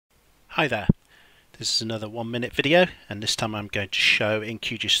Hi there, this is another 1-minute video, and this time I'm going to show in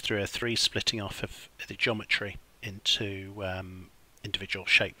QGIS 303 splitting off of the geometry into individual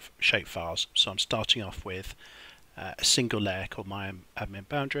shape files. So I'm starting off with a single layer called my admin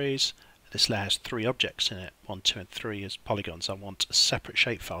boundaries. This layer has 3 objects in it, 1, 2 and 3 as polygons. I want a separate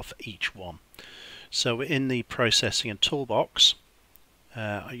shapefile for each one. So in the processing and toolbox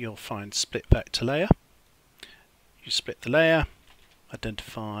you'll find split vector layer. You split the layer,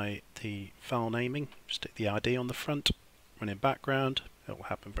 identify the file naming, stick the ID on the front, run in background, it will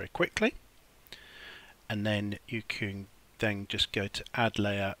happen very quickly, and then you can then just go to add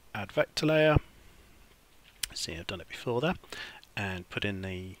layer, add vector layer. See, I've done it before there, and put in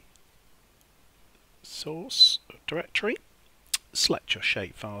the source directory, select your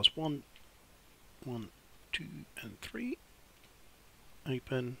shape files 1, 2 and 3,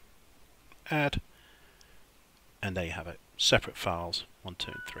 open, add, and there you have it, separate files 1,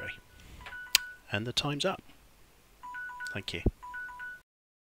 2 and 3. And the time's up. Thank you.